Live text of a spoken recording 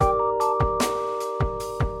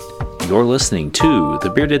You're listening to the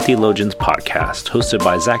Bearded Theologians podcast, hosted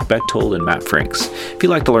by Zach Bechtold and Matt Franks. If you'd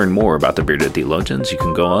like to learn more about the Bearded Theologians, you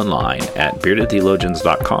can go online at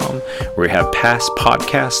beardedtheologians.com, where we have past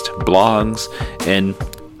podcasts, blogs, and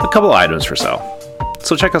a couple items for sale.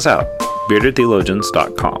 So check us out,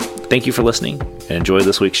 beardedtheologians.com. Thank you for listening, and enjoy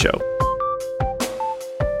this week's show.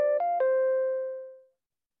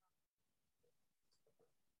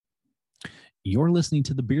 You're listening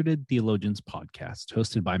to the Bearded Theologians podcast,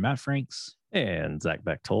 hosted by Matt Franks and Zach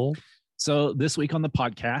Bechtold. So this week on the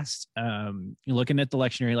podcast, you're looking at the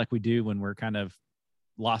lectionary like we do when we're kind of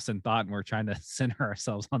lost in thought and we're trying to center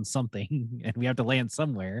ourselves on something and we have to land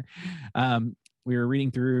somewhere. We were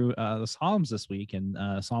reading through the Psalms this week,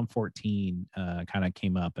 and Psalm 14 kind of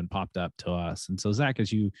came up and popped up to us. And so, Zach,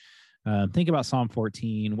 as you think about Psalm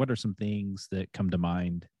 14, what are some things that come to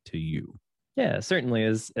mind to you? Yeah, certainly,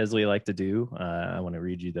 as we like to do. I want to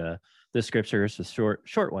read you the scripture. It's a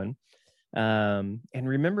short one, and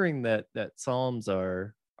remembering that Psalms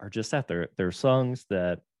are just that they're songs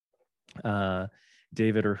that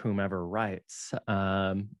David or whomever writes,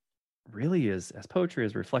 really as poetry,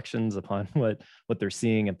 as reflections upon what they're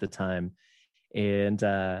seeing at the time. And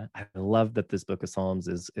I love that this book of Psalms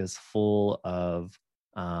is full of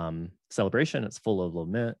celebration. It's full of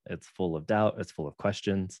lament. It's full of doubt. It's full of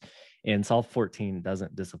questions. And Psalm 14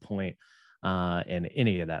 doesn't disappoint in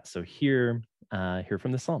any of that. So hear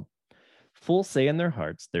from the Psalm. Fools say in their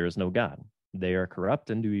hearts, there is no God. They are corrupt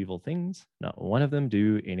and do evil things. Not one of them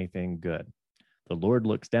do anything good. The Lord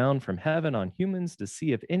looks down from heaven on humans to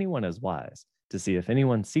see if anyone is wise, to see if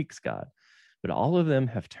anyone seeks God. But all of them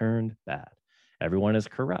have turned bad. Everyone is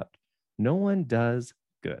corrupt. No one does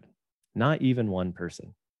good. Not even one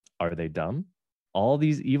person. Are they dumb? All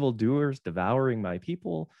these evildoers devouring my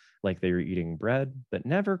people like they are eating bread, but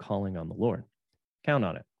never calling on the Lord. Count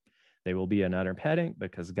on it. They will be an utter panic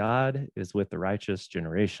because God is with the righteous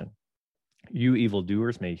generation. You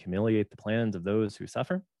evildoers may humiliate the plans of those who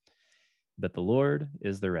suffer, but the Lord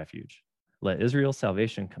is their refuge. Let Israel's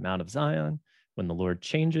salvation come out of Zion. When the Lord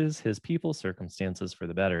changes his people's circumstances for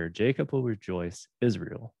the better, Jacob will rejoice,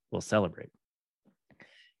 Israel will celebrate.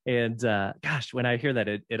 And gosh, when I hear that,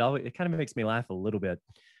 it kind of makes me laugh a little bit,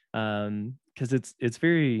 because it's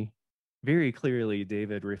very, very clearly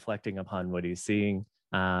David reflecting upon what he's seeing,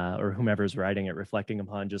 or whomever's writing it reflecting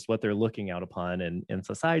upon just what they're looking out upon in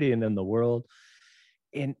society and in the world.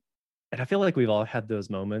 And I feel like we've all had those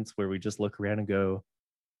moments where we just look around and go,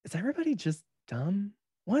 is everybody just dumb?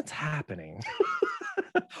 What's happening?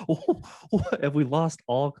 Have we lost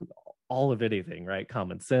all of anything, right?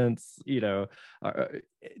 Common sense,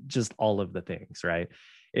 just all of the things, right?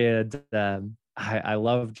 And I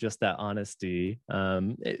love just that honesty, a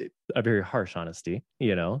very harsh honesty,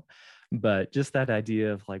 but just that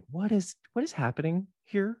idea of like, what is happening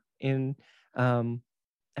here? In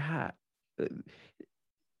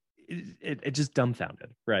it just dumbfounded,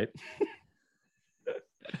 right?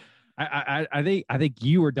 I think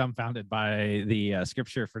you were dumbfounded by the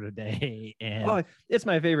scripture for today, and it's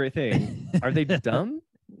my favorite thing. Are they dumb?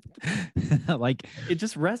 Like, it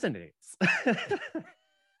just resonates.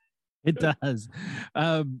 It does.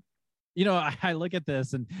 I look at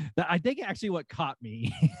this, and I think actually what caught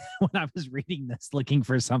me when I was reading this, looking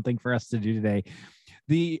for something for us to do today,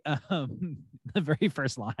 the very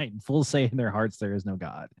first line: "Fools say in their hearts there is no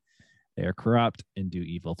God. They are corrupt and do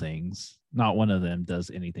evil things. Not one of them does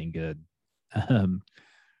anything good." I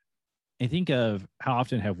think of how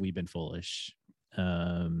often have we been foolish,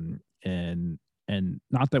 and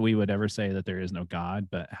not that we would ever say that there is no God,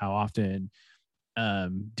 but how often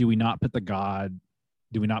do we not put God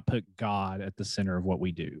at the center of what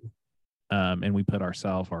we do, and we put our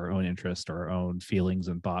own interest, our own feelings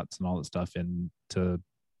and thoughts and all that stuff into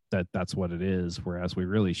that's what it is, whereas we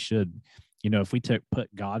really should. If we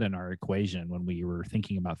put God in our equation when we were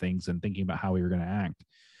thinking about things and thinking about how we were going to act,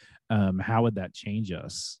 how would that change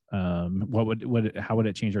us? How would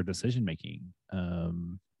it change our decision making?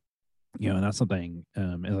 And that's something.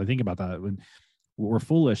 As I think about that, when we're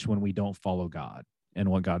foolish when we don't follow God and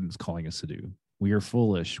what God is calling us to do. We are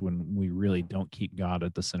foolish when we really don't keep God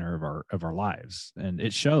at the center of our lives, and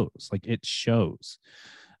it shows.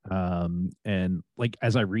 And like,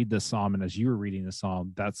 as I read this psalm, and as you were reading the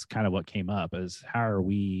psalm, that's kind of what came up: is how are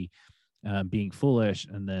we being foolish?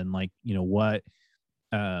 And then, like,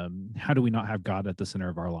 how do we not have God at the center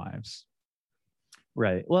of our lives?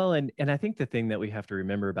 Right. Well, and I think the thing that we have to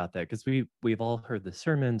remember about that, because we've all heard the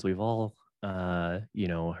sermons, we've all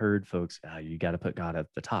heard folks, you got to put God at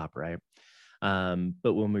the top, right?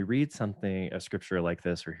 But when we read a scripture like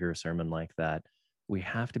this, or hear a sermon like that, we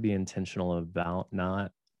have to be intentional about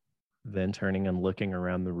not then turning and looking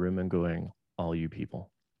around the room and going, all you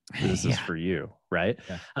people, this is Yeah. for you, right?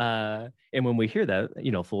 And when we hear that,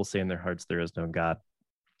 fools say in their hearts, there is no God.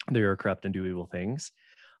 They are corrupt and do evil things.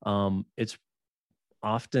 It's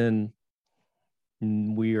often,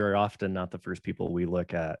 we are often not the first people we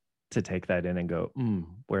look at to take that in and go,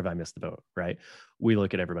 where have I missed the boat, right? We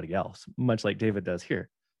look at everybody else, much like David does here.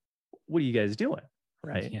 What are you guys doing?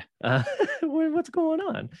 Right? Yeah. What's going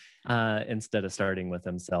on? Instead of starting with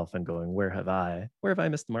himself and going, where have I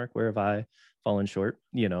missed the mark? Where have I fallen short?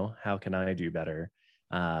 How can I do better?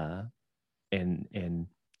 And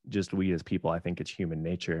just we as people, I think it's human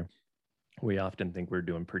nature. We often think we're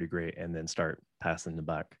doing pretty great and then start passing the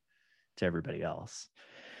buck to everybody else.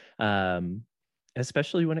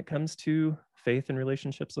 Especially when it comes to faith and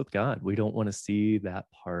relationships with God. We don't want to see that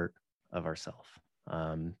part of ourselves.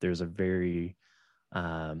 There's a very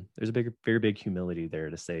big humility there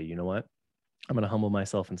to say, you know what, I'm going to humble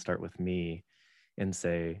myself and start with me and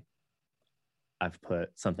say, I've put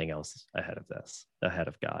something else ahead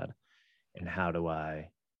of God. And how do I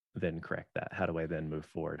then correct that? How do I then move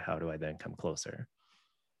forward? How do I then come closer?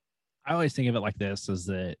 I always think of it like this, is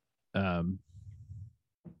that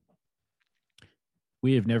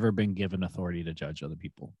we have never been given authority to judge other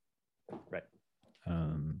people. Right.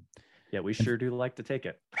 Yeah, we sure do like to take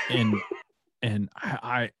it. And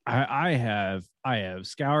I have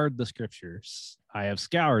scoured the scriptures. I have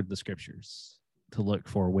scoured the scriptures to look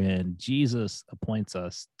for when Jesus appoints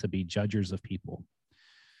us to be judges of people.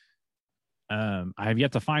 I have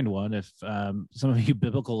yet to find one. If some of you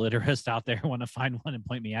biblical literates out there want to find one and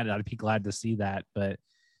point me at it, I'd be glad to see that. But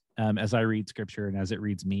as I read scripture and as it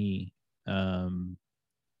reads me,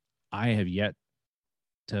 I have yet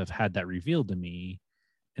to have had that revealed to me.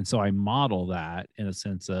 And so I model that in a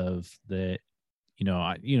sense of that,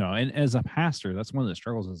 and as a pastor, that's one of the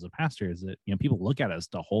struggles as a pastor, is that, people look at us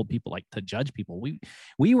to hold people, like to judge people.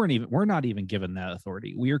 We're not even given that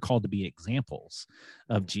authority. We are called to be examples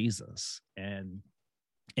of Jesus. And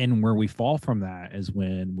where we fall from that is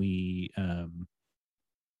when we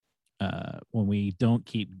don't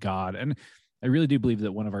keep God. And I really do believe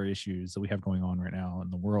that one of our issues that we have going on right now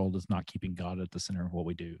in the world is not keeping God at the center of what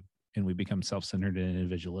we do. And we become self-centered and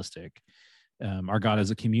individualistic. Our God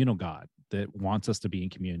is a communal God that wants us to be in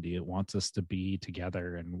community. It wants us to be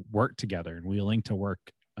together and work together and willing to work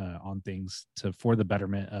on things for the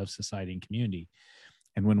betterment of society and community.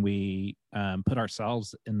 And when we put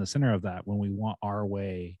ourselves in the center of that, when we want our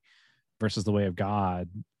way versus the way of God,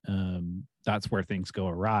 that's where things go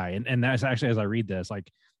awry. And that's actually, as I read this, like,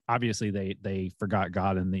 obviously they forgot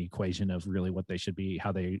God in the equation of really what they should be,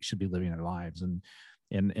 how they should be living their lives. And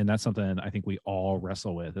that's something I think we all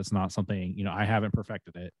wrestle with. It's not something, I haven't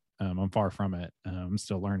perfected it. I'm far from it. I'm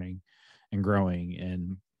still learning and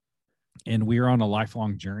growing, and we're on a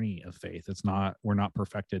lifelong journey of faith. We're not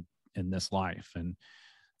perfected in this life. And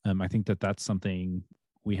I think that that's something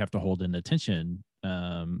we have to hold in attention.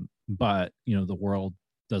 But the world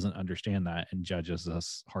doesn't understand that and judges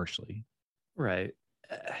us harshly. Right.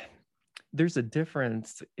 There's a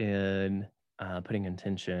difference in putting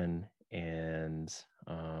intention and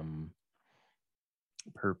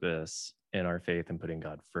purpose in our faith and putting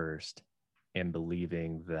God first and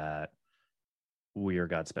believing that we are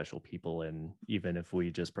God's special people. And even if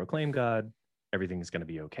we just proclaim God, everything's going to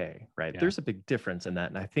be okay. Right. Yeah. There's a big difference in that.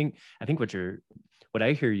 And I think what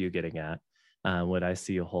I hear you getting at, what I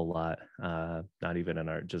see a whole lot, not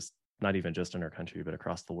even just in our country, but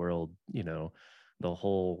across the world, the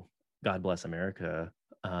whole God bless America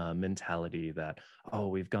mentality that,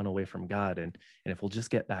 we've gone away from God, and if we'll just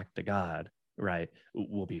get back to God, right,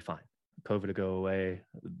 we'll be fine. COVID will go away.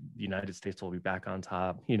 The United States will be back on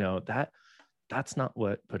top. That's not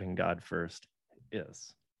what putting God first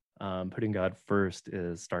is. Putting God first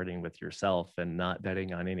is starting with yourself and not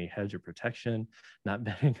betting on any hedge of protection, not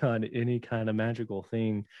betting on any kind of magical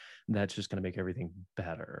thing that's just going to make everything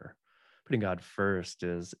better. Putting God first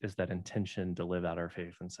is that intention to live out our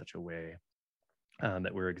faith in such a way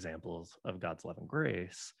that we're examples of God's love and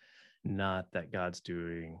grace, not that God's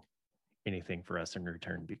doing anything for us in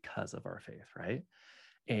return because of our faith, right?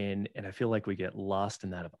 And I feel like we get lost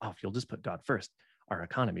in that of, if you'll just put God first, our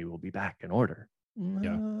economy will be back in order.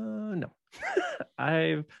 Yeah. No.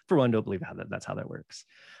 I, for one, don't believe that's how that works.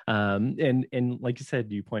 And like you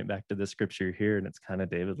said, you point back to the scripture here, and it's kind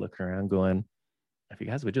of David looking around going, if you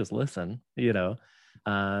guys would just listen,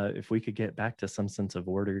 if we could get back to some sense of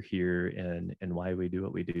order here and why we do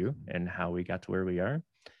what we do and how we got to where we are,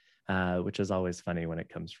 which is always funny when it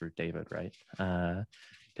comes for David, right?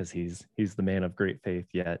 Because he's the man of great faith,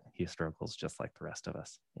 yet he struggles just like the rest of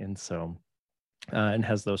us. And so, and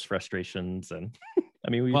has those frustrations and I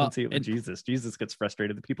mean, we Well, even see it with Jesus. Jesus gets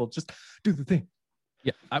frustrated. The people just do the thing.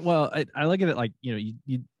 Yeah. I look at it like, you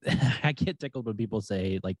I get tickled when people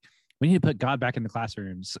say, like, we need to put God back in the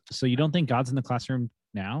classrooms. So you don't think God's in the classroom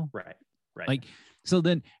now? Right. Like, so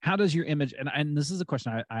then how does your image, and this is a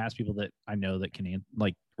question I ask people that I know that can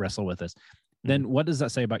like wrestle with this. Then what does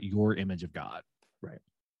that say about your image of God? Right.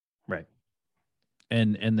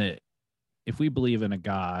 And that if we believe in a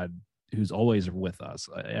God who's always with us,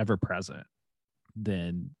 ever present,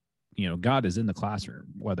 then, God is in the classroom,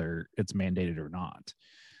 whether it's mandated or not.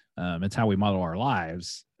 It's how we model our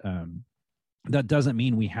lives. That doesn't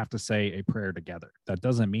mean we have to say a prayer together. That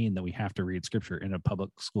doesn't mean that we have to read scripture in a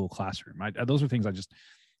public school classroom. Those are things I just,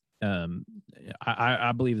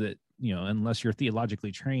 I believe that, unless you're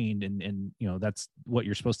theologically trained and that's what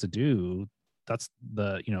you're supposed to do, that's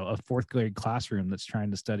the, a fourth grade classroom that's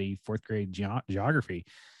trying to study fourth grade geography,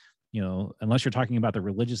 unless you're talking about the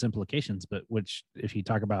religious implications, but which, if you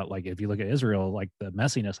talk about, like, if you look at Israel, like the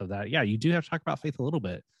messiness of that, yeah, you do have to talk about faith a little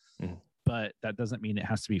bit, but that doesn't mean it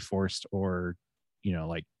has to be forced or,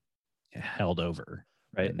 like held over.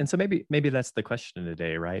 Right. And so maybe that's the question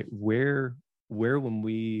today, right? Where when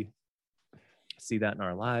we see that in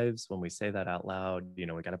our lives, when we say that out loud, we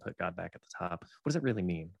got to put God back at the top. What does it really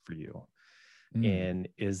mean for you? And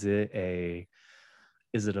is it a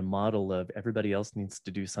model of everybody else needs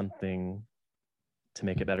to do something to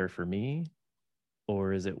make it better for me?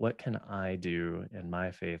 Or is it, what can I do in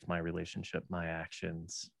my faith, my relationship, my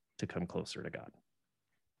actions to come closer to God?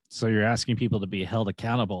 So you're asking people to be held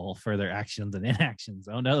accountable for their actions and inactions.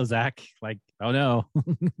 Oh no, Zach! Like, oh no!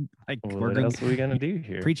 Like, what else are we gonna do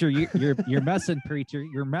here, preacher? You're messing, preacher.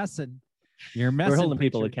 You're messing. We're holding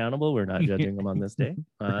people accountable. We're not judging them on this day.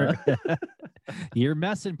 You're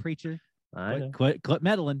messing, preacher. Quit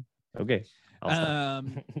meddling. Okay.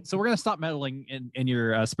 So we're gonna stop meddling in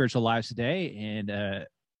your spiritual lives today, and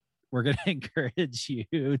we're going to encourage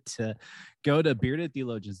you to go to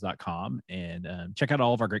beardedtheologians.com and check out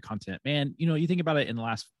all of our great content. Man, you think about it, in the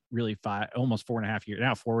last really almost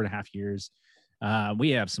 4.5 years,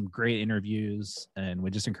 we have some great interviews, and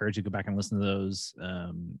we just encourage you to go back and listen to those.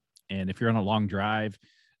 And if you're on a long drive,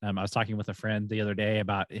 I was talking with a friend the other day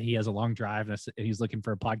about, he has a long drive and he's looking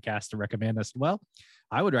for a podcast to recommend us. Well,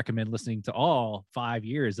 I would recommend listening to all 5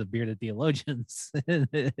 years of Bearded Theologians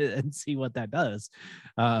and see what that does.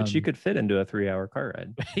 But you could fit into a 3-hour car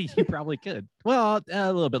ride. You probably could. Well,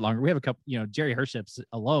 a little bit longer. We have a couple, Jerry Hership's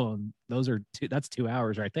alone. That's 2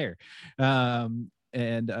 hours right there. Encourage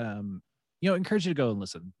you to go and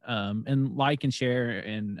listen, and like and share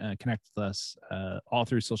and connect with us all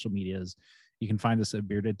through social medias. You can find us at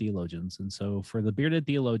Bearded Theologians. And so for the Bearded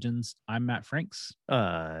Theologians, I'm Matt Franks.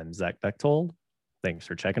 I'm Zach Bechtold. Thanks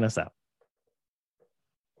for checking us out.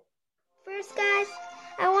 First, guys,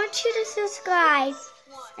 I want you to subscribe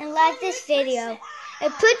and like this video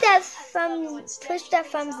and push that thumbs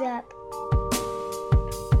up.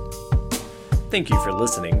 Thank you for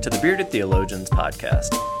listening to the Bearded Theologians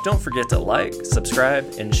podcast. Don't forget to like, subscribe,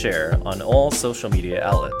 and share on all social media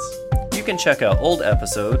outlets. You can check out old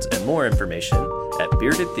episodes and more information at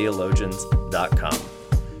beardedtheologians.com.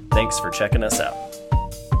 Thanks for checking us out.